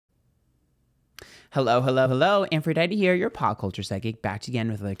Hello, hello, hello. Antphrodite here, your pop culture psychic, back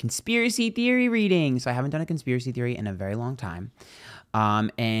again with a conspiracy theory reading. So I haven't done a conspiracy theory in a very long time.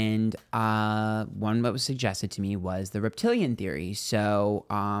 One that was suggested to me was the reptilian theory. So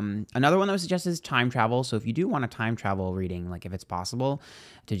another one that was suggested is time travel. So if you do want a time travel reading, like if it's possible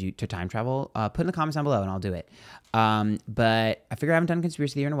to time travel, put in the comments down below and I'll do it. But I figure I haven't done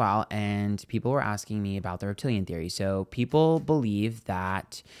conspiracy theory in a while, and people were asking me about the reptilian theory. So people believe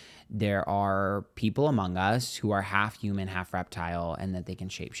that there are people among us who are half human, half reptile, and that they can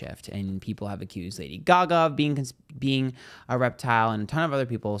shapeshift. And people have accused Lady Gaga of being a reptile, and a ton of other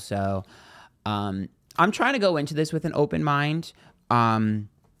people. So I'm trying to go into this with an open mind. You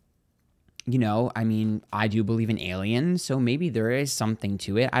know, I mean, I do believe in aliens, so maybe there is something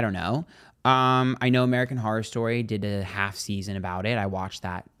to it. I don't know. I know American Horror Story did a half season about it. I watched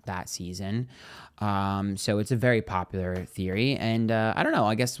that season. So it's a very popular theory, and I don't know,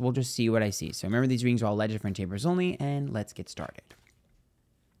 I guess we'll just see what I see. So remember, these readings are all alleged different chambers only, and let's get started.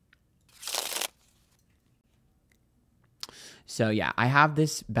 So yeah, I have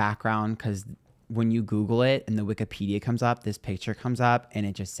this background because when you Google it and the Wikipedia comes up, this picture comes up, and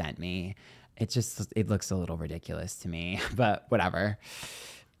it just sent me. It looks a little ridiculous to me, but whatever.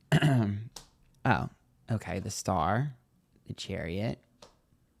 Oh, okay, the star, the chariot,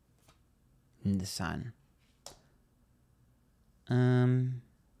 and the sun.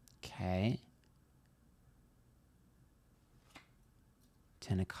 Okay.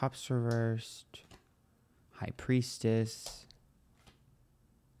 Ten of Cups reversed. High Priestess.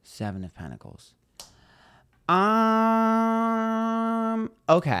 Seven of Pentacles.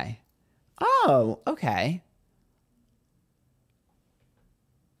 Okay. Oh, okay.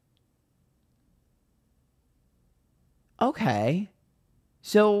 Okay.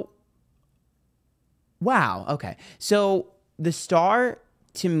 So, wow. Okay. So the star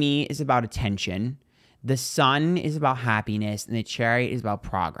to me is about attention. The sun is about happiness, and the chariot is about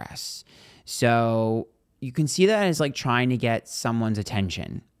progress. So you can see that as like trying to get someone's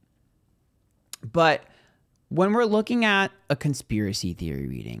attention. But when we're looking at a conspiracy theory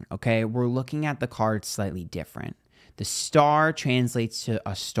reading, okay, we're looking at the cards slightly different. The star translates to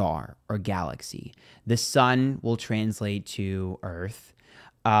a star or galaxy. The sun will translate to Earth,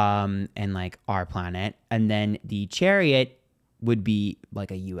 and like our planet. And then the chariot would be like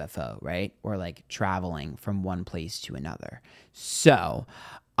a UFO, right? Or like traveling from one place to another. So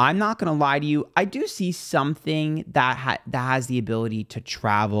I'm not going to lie to you. I do see something that has the ability to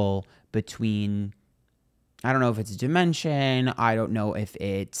travel between, I don't know if it's a dimension. I don't know if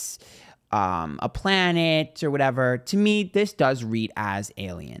it's a planet or whatever. To me, this does read as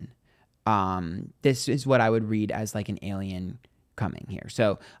alien. This is what I would read as like an alien coming here.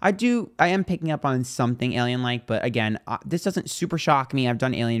 So I am picking up on something alien-like, but again, this doesn't super shock me. I've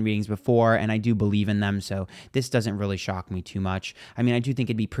done alien readings before, and I do believe in them, so this doesn't really shock me too much. I mean, I do think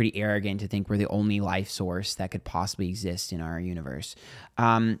it'd be pretty arrogant to think we're the only life source that could possibly exist in our universe.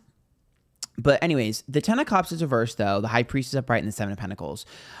 But anyways, the Ten of Cups is reversed, though. The High Priestess is upright, and the Seven of Pentacles.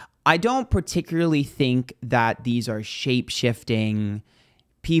 I don't particularly think that these are shape-shifting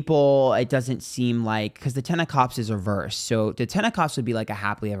people. It doesn't seem like, because the Ten of Cups is reversed. So the Ten of Cups would be like a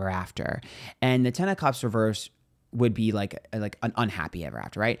happily ever after. And the Ten of Cups reverse would be like an unhappy ever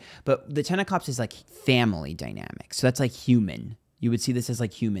after, right? But the Ten of Cups is like family dynamic. So that's like human. You would see this as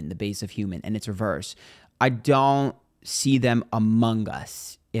like human, the base of human, and it's reverse. I don't see them among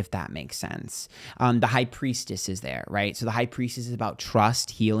us, if that makes sense. The High Priestess is there, right? So the High Priestess is about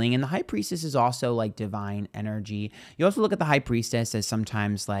trust, healing, and the High Priestess is also like divine energy. You also look at the High Priestess as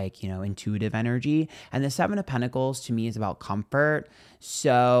sometimes like, you know, intuitive energy. And the Seven of Pentacles to me is about comfort.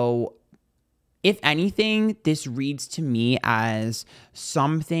 So if anything, this reads to me as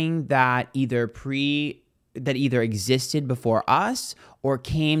something that either existed before us or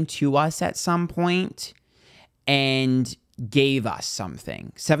came to us at some point and gave us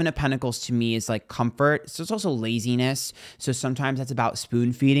something. Seven of Pentacles to me is like comfort. So it's also laziness. So sometimes that's about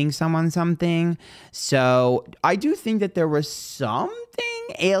spoon feeding someone something. So I do think that there was something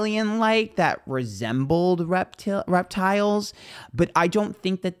alien-like that resembled reptiles, but I don't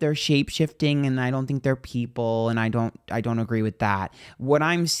think that they're shape-shifting, and I don't think they're people, and I don't agree with that. What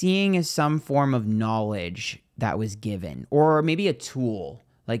I'm seeing is some form of knowledge that was given, or maybe a tool.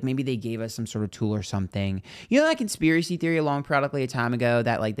 Like maybe they gave us some sort of tool or something. You know that conspiracy theory along periodically a time ago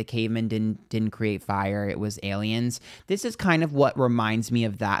that like the cavemen didn't create fire, it was aliens. This is kind of what reminds me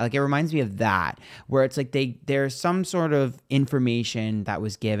of that. Like it reminds me of that, where it's like there's some sort of information that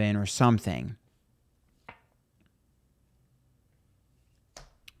was given or something.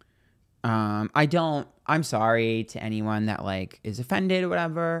 I'm sorry to anyone that like is offended or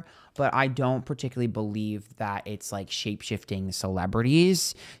whatever, but I don't particularly believe that it's like shape-shifting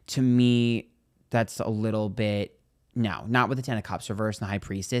celebrities. To me, that's a little bit, no, not with the Ten of Cups reverse and the High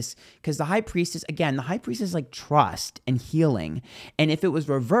Priestess. Because the High Priestess, again, the High Priestess is like trust and healing. And if it was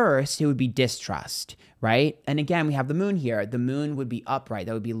reversed, it would be distrust, right? And again, we have the moon here. The moon would be upright.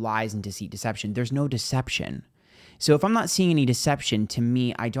 That would be lies and deceit, deception. There's no deception. So if I'm not seeing any deception, to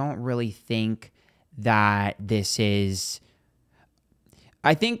me, I don't really think that this is...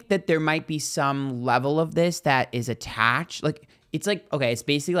 I think that there might be some level of this that is attached. Like, it's like, okay, it's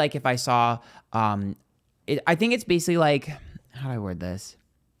basically like if I saw... I think it's basically like... How do I word this?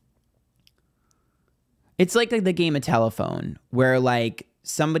 It's like the game of telephone, where like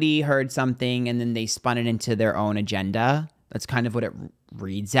somebody heard something and then they spun it into their own agenda. That's kind of what it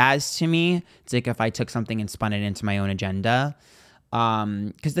reads as to me. It's like if I took something and spun it into my own agenda.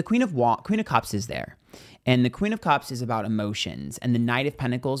 Because the Queen of Cups is there. And the Queen of Cups is about emotions. And the Knight of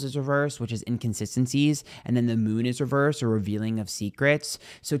Pentacles is reversed, which is inconsistencies. And then the Moon is reversed, or revealing of secrets.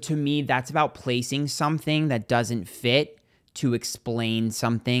 So to me, that's about placing something that doesn't fit to explain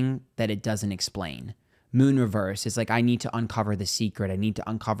something that it doesn't explain. Moon reverse is like, I need to uncover the secret. I need to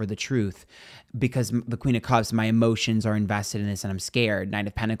uncover the truth, because the Queen of Cups, my emotions are invested in this and I'm scared. Knight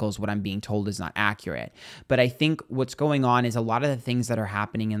of Pentacles, what I'm being told is not accurate. But I think what's going on is a lot of the things that are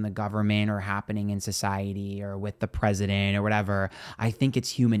happening in the government or happening in society or with the president or whatever, I think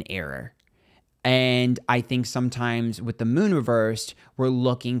it's human error. And I think sometimes with the moon reversed, we're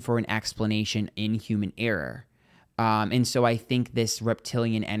looking for an explanation in human error. And so I think this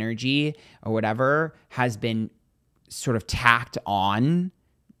reptilian energy or whatever has been sort of tacked on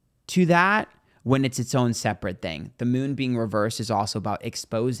to that when it's its own separate thing. The moon being reversed is also about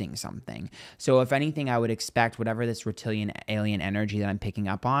exposing something. So if anything, I would expect whatever this reptilian alien energy that I'm picking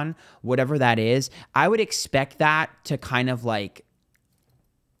up on, whatever that is, I would expect that to kind of like,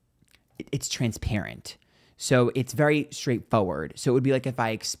 it's transparent. So it's very straightforward. So it would be like if I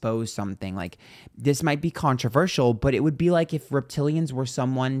expose something, like this might be controversial, but it would be like if reptilians were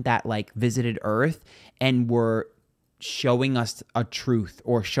someone that like visited Earth and were showing us a truth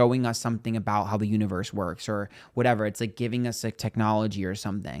or showing us something about how the universe works or whatever. It's like giving us a technology or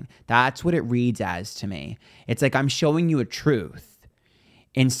something. That's what it reads as to me. It's like I'm showing you a truth.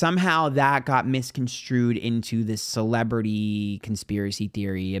 And somehow that got misconstrued into this celebrity conspiracy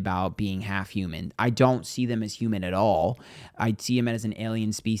theory about being half human. I don't see them as human at all. I see them as an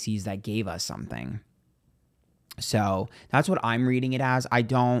alien species that gave us something. So that's what I'm reading it as. I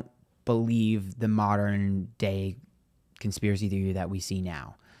don't believe the modern day conspiracy theory that we see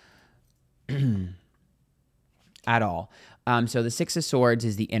now at all. So the Six of Swords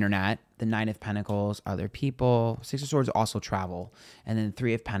is the internet. The Nine of Pentacles, other people. Six of Swords also travel. And then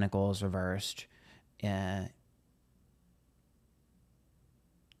Three of Pentacles reversed. I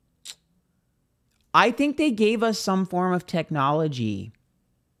think they gave us some form of technology.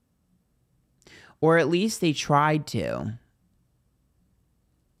 Or at least they tried to.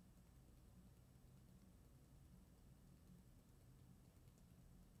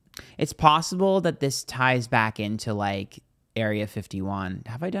 It's possible that this ties back into like Area 51.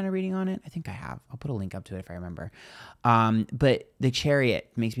 Have I done a reading on it? I think I have. I'll put a link up to it if I remember. But the Chariot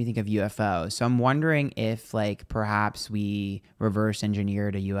makes me think of UFO. So I'm wondering if like perhaps we reverse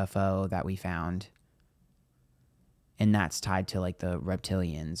engineered a UFO that we found. And that's tied to like the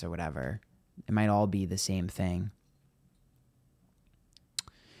reptilians or whatever. It might all be the same thing.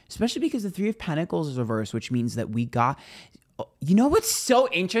 Especially because the Three of Pentacles is reversed, which means that we got... You know what's so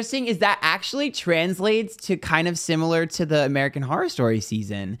interesting is that actually translates to kind of similar to the American Horror Story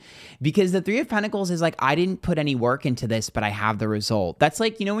season, because the Three of Pentacles is like, I didn't put any work into this, but I have the result. That's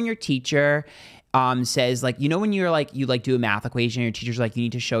like, you know, when your teacher says like, you know, when you're like, you like do a math equation, your teacher's like, you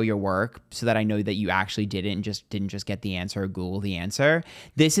need to show your work so that I know that you actually did it and didn't just get the answer or Google the answer.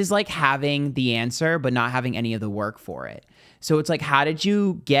 This is like having the answer, but not having any of the work for it. So it's like, how did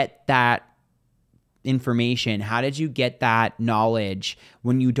you get that information? How did you get that knowledge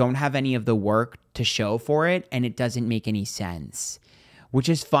when you don't have any of the work to show for it and it doesn't make any sense? Which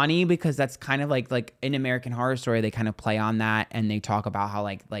is funny because that's kind of like in American Horror Story, they kind of play on that and they talk about how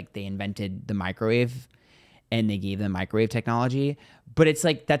like they invented the microwave and they gave them microwave technology. But it's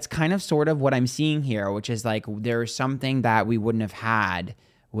like, that's kind of sort of what I'm seeing here, which is like there's something that we wouldn't have had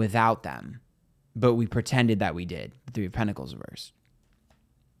without them, but we pretended that we did. The Three of Pentacles reversed.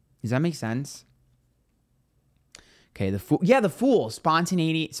 Does that make sense? Okay, the Fool. Yeah, the Fool.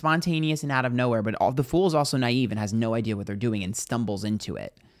 Spontaneous and out of nowhere. But the Fool is also naive and has no idea what they're doing and stumbles into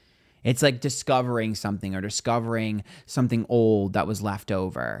it. It's like discovering something or discovering something old that was left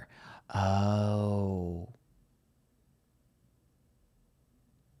over. Oh.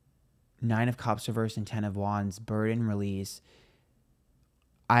 Nine of Cups reversed and 10 of Wands, burden release.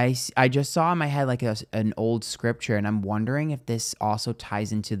 I just saw in my head like an old scripture, and I'm wondering if this also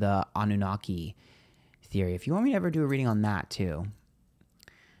ties into the Anunnaki theory. If you want me to ever do a reading on that too,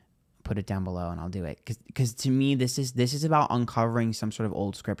 put it down below and I'll do it. Because to me, this is about uncovering some sort of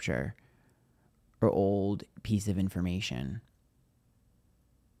old scripture or old piece of information.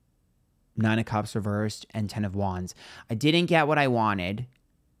 Nine of Cups reversed and 10 of Wands. I didn't get what I wanted.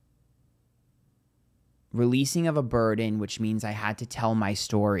 Releasing of a burden, which means I had to tell my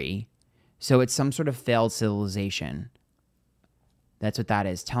story. So it's some sort of failed civilization. That's what that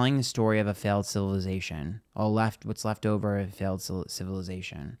is. Telling the story of a failed civilization. What's left over of a failed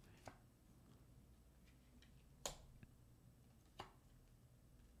civilization.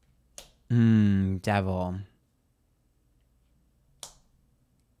 Devil.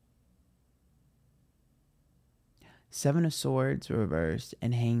 Seven of Swords reversed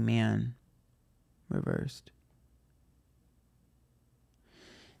and Hangman reversed.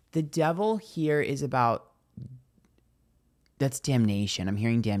 The devil here is about, that's damnation. I'm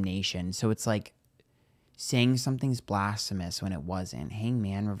hearing damnation. So it's like saying something's blasphemous when it wasn't.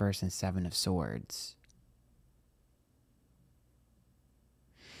 Hangman reversed and Seven of Swords.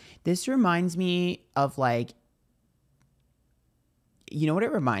 This reminds me of like, you know what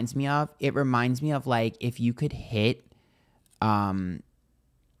it reminds me of? It reminds me of like if you could hit, okay,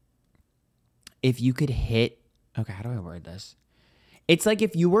 how do I word this? It's like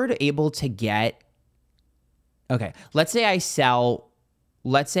if you were to able to get, okay, let's say I sell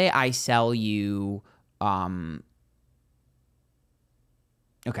you, okay,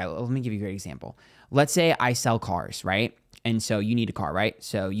 let me give you a great example. Let's say I sell cars, right? And so you need a car, right?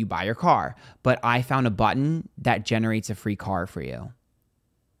 So you buy your car, but I found a button that generates a free car for you.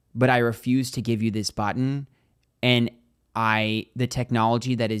 But I refuse to give you this button, and the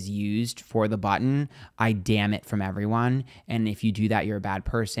technology that is used for the button, I damn it from everyone. And if you do that, you're a bad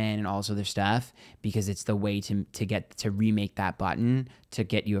person and all this other stuff, because it's the way to remake that button to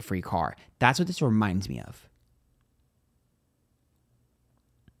get you a free car. That's what this reminds me of.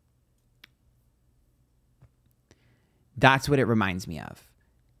 That's what it reminds me of.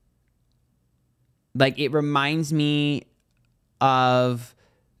 Like, it reminds me of,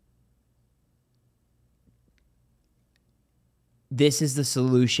 this is the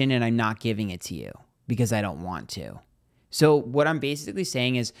solution and I'm not giving it to you because I don't want to. So what I'm basically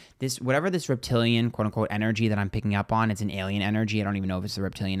saying is this, whatever this reptilian, quote unquote, energy that I'm picking up on, it's an alien energy. I don't even know if it's the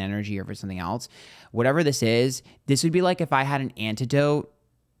reptilian energy or if it's something else. Whatever this is, this would be like if I had an antidote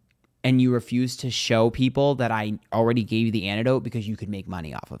and you refuse to show people that I already gave you the antidote because you could make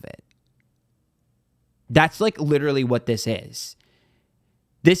money off of it. That's like literally what this is.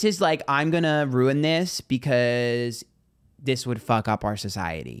 This is like, I'm going to ruin this because this would fuck up our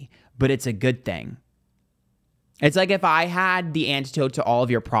society, but it's a good thing. It's like if I had the antidote to all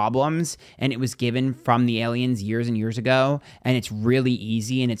of your problems and it was given from the aliens years and years ago, and it's really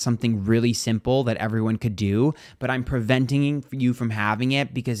easy and it's something really simple that everyone could do, but I'm preventing you from having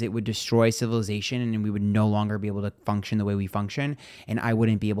it because it would destroy civilization and we would no longer be able to function the way we function, and I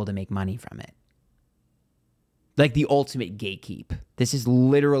wouldn't be able to make money from it. Like the ultimate gatekeep. This is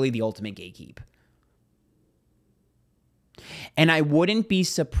literally the ultimate gatekeep. And I wouldn't be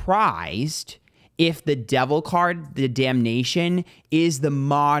surprised if the devil card, the damnation, is the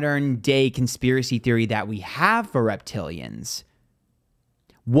modern day conspiracy theory that we have for reptilians.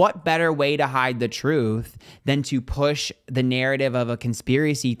 What better way to hide the truth than to push the narrative of a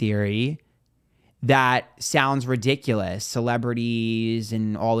conspiracy theory that sounds ridiculous? Celebrities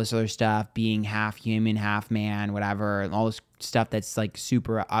and all this other stuff being half human, half man, whatever, and all this stuff that's like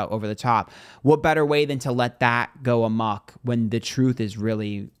super over the top. What better way than to let that go amok when the truth is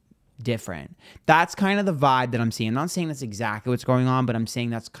really different? That's kind of the vibe that I'm seeing. I'm not saying that's exactly what's going on, but I'm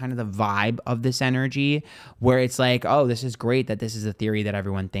saying that's kind of the vibe of this energy, where it's like, oh, this is great that this is a theory that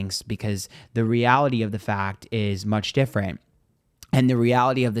everyone thinks, because the reality of the fact is much different. And the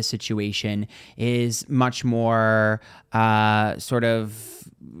reality of the situation is much more sort of,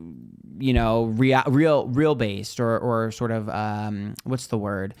 you know, real based, or sort of, what's the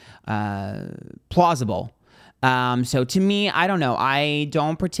word? Plausible. So to me, I don't know. I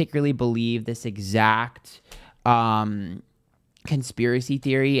don't particularly believe this exact conspiracy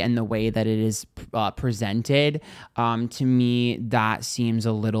theory and the way that it is presented. To me, that seems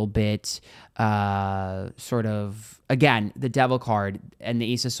a little bit sort of, again, the devil card and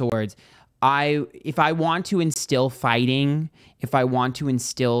the Ace of Swords. if I want to instill fighting, if I want to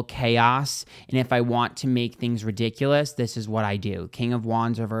instill chaos, and if I want to make things ridiculous, this is what I do. King of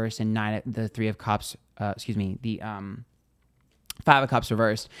Wands reversed and the Three of Cups, the Five of Cups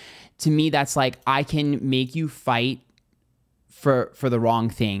reversed. To me, that's like, I can make you fight for the wrong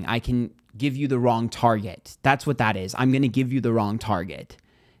thing. I can give you the wrong target. That's what that is. I'm going to give you the wrong target.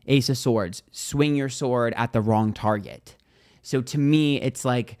 Ace of Swords, swing your sword at the wrong target. So to me, it's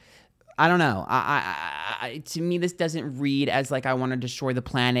like, I don't know. To me, this doesn't read as like I want to destroy the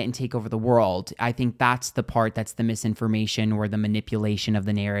planet and take over the world. I think that's the part that's the misinformation or the manipulation of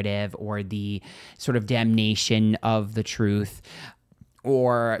the narrative or the sort of damnation of the truth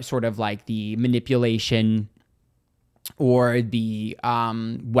or sort of like the manipulation or the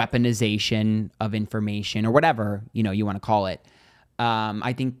weaponization of information or whatever, you want to call it.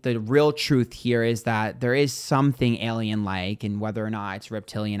 I think the real truth here is that there is something alien-like, and whether or not it's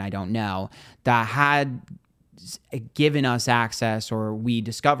reptilian, I don't know, that had given us access, or we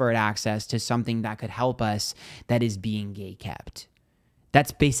discovered access to something that could help us, that is being gatekept.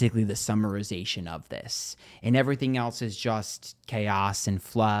 That's basically the summarization of this. And everything else is just chaos and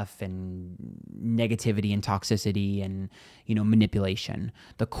fluff and negativity and toxicity and, manipulation.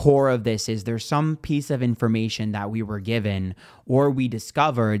 The core of this is there's some piece of information that we were given or we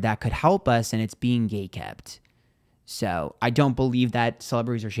discovered that could help us, and it's being gatekept. So I don't believe that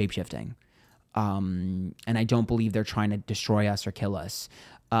celebrities are shapeshifting. And I don't believe they're trying to destroy us or kill us.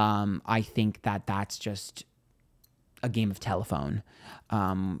 I think that that's just a game of telephone.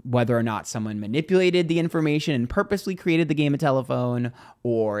 Whether or not someone manipulated the information and purposely created the game of telephone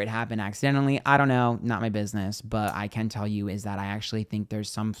or it happened accidentally, I don't know, not my business. But I can tell you is that I actually think there's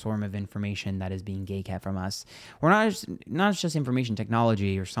some form of information that is being gatekept from us. We're not just information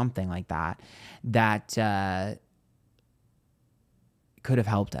technology or something like that could have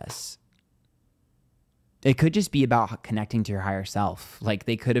helped us. It could just be about connecting to your higher self. Like,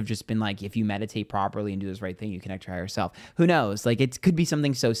 they could have just been like, if you meditate properly and do this right thing, you connect to your higher self. Who knows? Like, it could be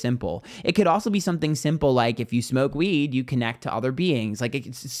something so simple. It could also be something simple, like if you smoke weed, you connect to other beings. Like,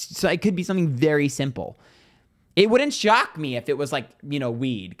 so it could be something very simple. It wouldn't shock me if it was like,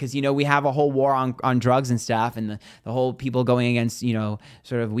 weed. Because, we have a whole war on drugs and stuff, and the whole people going against,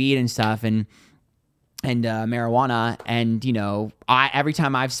 sort of weed and stuff and marijuana. And, every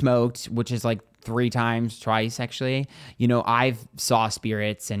time I've smoked, which is like twice actually, I've saw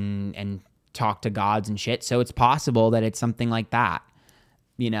spirits and talked to gods and shit. So it's possible that it's something like that,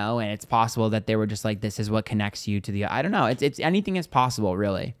 and it's possible that they were just like, this is what connects you to the, I don't know. It's anything is possible,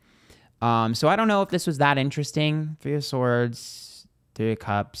 really. So I don't know if this was that interesting. Three of Swords, Three of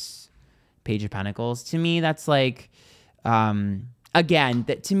Cups, Page of Pentacles. To me, that's like, again,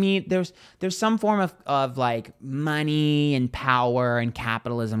 that to me, there's some form of like money and power and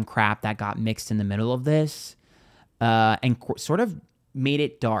capitalism crap that got mixed in the middle of this, and sort of made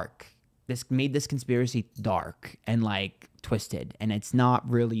it dark. This made this conspiracy dark and like twisted, and it's not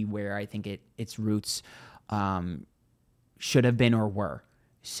really where I think its roots should have been or were.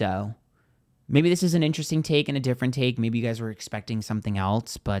 So maybe this is an interesting take and a different take. Maybe you guys were expecting something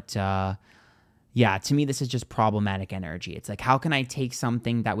else, but yeah, to me, this is just problematic energy. It's like, how can I take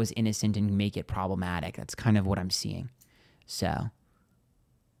something that was innocent and make it problematic? That's kind of what I'm seeing. So,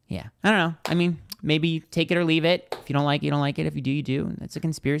 yeah, I don't know. I mean, maybe take it or leave it. If you don't like it, you don't like it. If you do, you do. It's a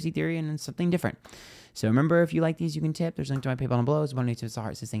conspiracy theory and it's something different. So remember, if you like these, you can tip. There's a link to my PayPal down below. It's 182 to the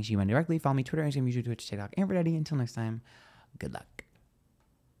heart. Says thanks to you directly. Follow me Twitter, Instagram, YouTube, Twitch, TikTok, and Reddit. Until next time, good luck.